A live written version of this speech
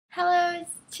is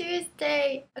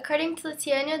Tuesday. According to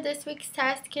Luciano, this week's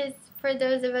task is, for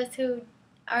those of us who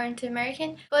aren't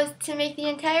American, was to make the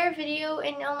entire video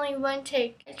in only one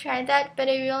take. I tried that, but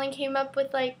I only came up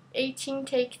with like 18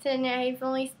 takes and I've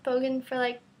only spoken for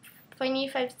like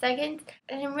 25 seconds.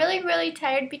 And I'm really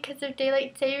tired because of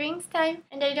daylight savings time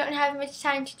and I don't have much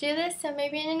time to do this, so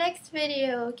maybe in the next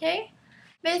video, okay?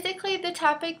 Basically, the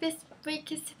topic this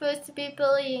week is supposed to be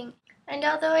bullying. And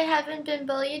although I haven't been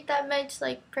bullied that much,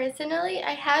 like personally,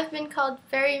 I have been called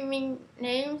very mean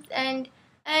names and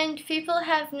people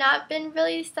have not been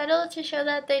really subtle to show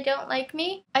that they don't like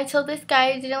me. I told this guy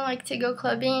I didn't like to go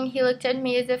clubbing and he looked at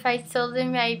me as if I told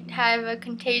him I have a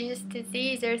contagious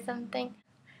disease or something.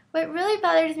 What really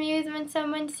bothers me is when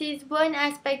someone sees one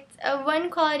aspect of one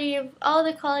quality of all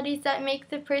the qualities that make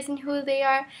the person who they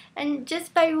are, and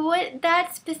just by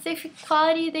that specific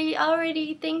quality they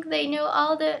already think they know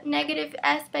all the negative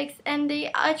aspects and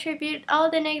they attribute all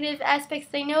the negative aspects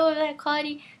they know of that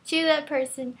quality to that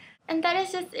person. And that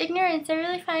is just ignorance. I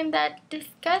really find that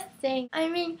disgusting. I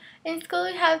mean, in school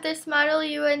we have this Model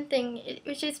UN thing,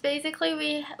 which is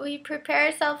basically we prepare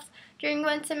ourselves during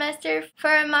one semester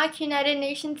for a mock United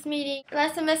Nations meeting.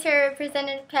 Last semester I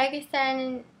represented Pakistan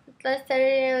and last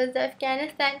Saturday it was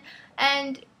Afghanistan,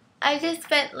 and I just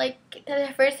spent like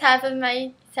the first half of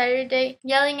my Saturday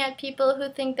yelling at people who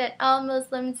think that all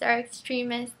Muslims are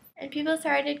extremists. And people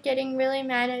started getting really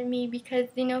mad at me because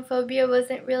xenophobia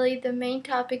wasn't really the main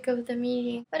topic of the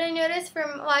meeting. But I noticed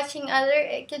from watching other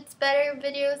It Gets Better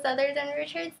videos other than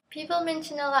Richard's, people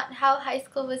mention a lot how high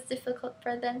school was difficult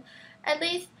for them. At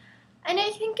least, and I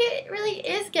think it really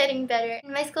is getting better.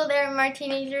 In my school there are more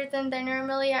teenagers than there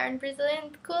normally are in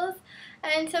Brazilian schools,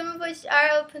 and some of which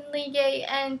are openly gay,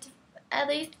 and at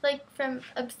least like from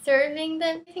observing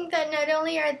them, I think that not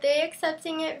only are they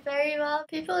accepting it very well,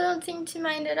 people don't seem to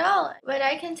mind at all. What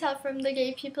I can tell from the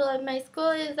gay people at my school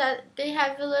is that they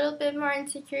have a little bit more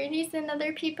insecurities than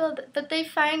other people, but they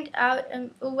find out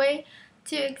a way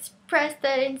to express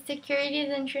that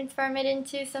insecurities and transform it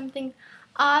into something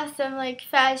awesome like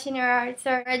fashion or arts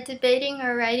or debating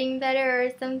or writing better or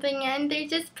something, and they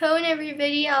just pwn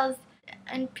everybody else.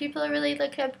 And people really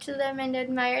look up to them and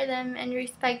admire them and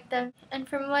respect them. And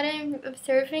from what I'm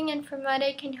observing and from what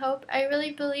I can hope, I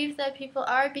really believe that people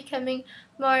are becoming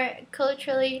more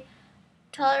culturally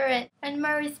tolerant and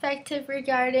more respectful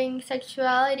regarding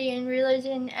sexuality and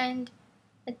religion and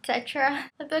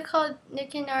etc. A book called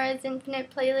Nick and Nora's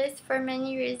Infinite Playlist for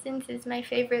Many Reasons is my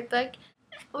favorite book.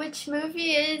 Which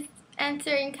movie is,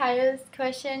 answering Kaio's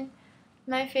question,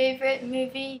 my favorite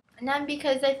movie? Not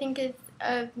because I think it's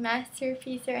a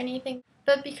masterpiece or anything,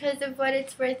 but because of what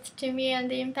it's worth to me and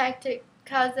the impact it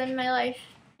caused on my life.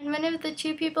 And one of the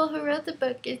two people who wrote the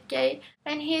book is gay,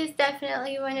 and he is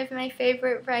definitely one of my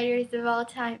favorite writers of all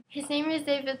time. His name is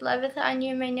David Levithan.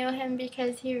 You may know him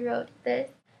because he wrote this.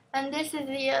 And this is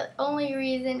the only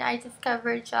reason I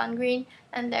discovered John Green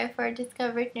and therefore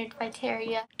discovered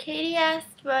Nerdfighteria. Katie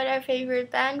asked what our favorite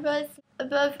band was.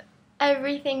 Above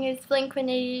everything is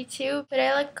Blink-182, but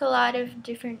I like a lot of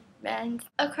different bands.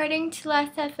 According to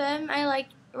Last FM, I like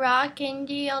rock,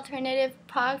 indie, alternative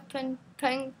pop, and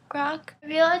punk rock. If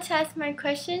you'll to ask my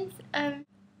questions,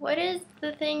 what is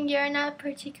the thing you're not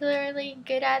particularly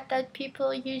good at that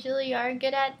people usually are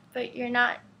good at, but you're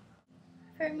not?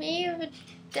 For me, it would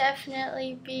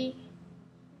definitely be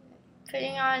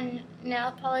putting on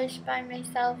nail polish by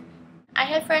myself. I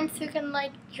have friends who can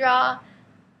like draw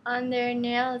on their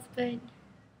nails, but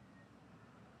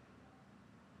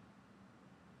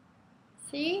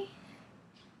see?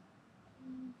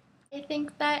 I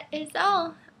think that is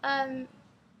all.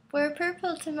 Wear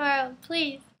purple tomorrow,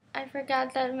 please. I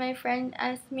forgot that my friend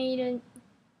asked me to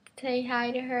say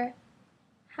hi to her.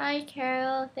 Hi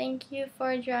Carol, thank you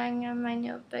for drawing on my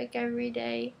notebook every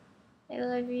day. I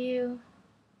love you.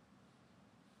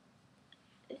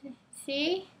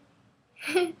 See?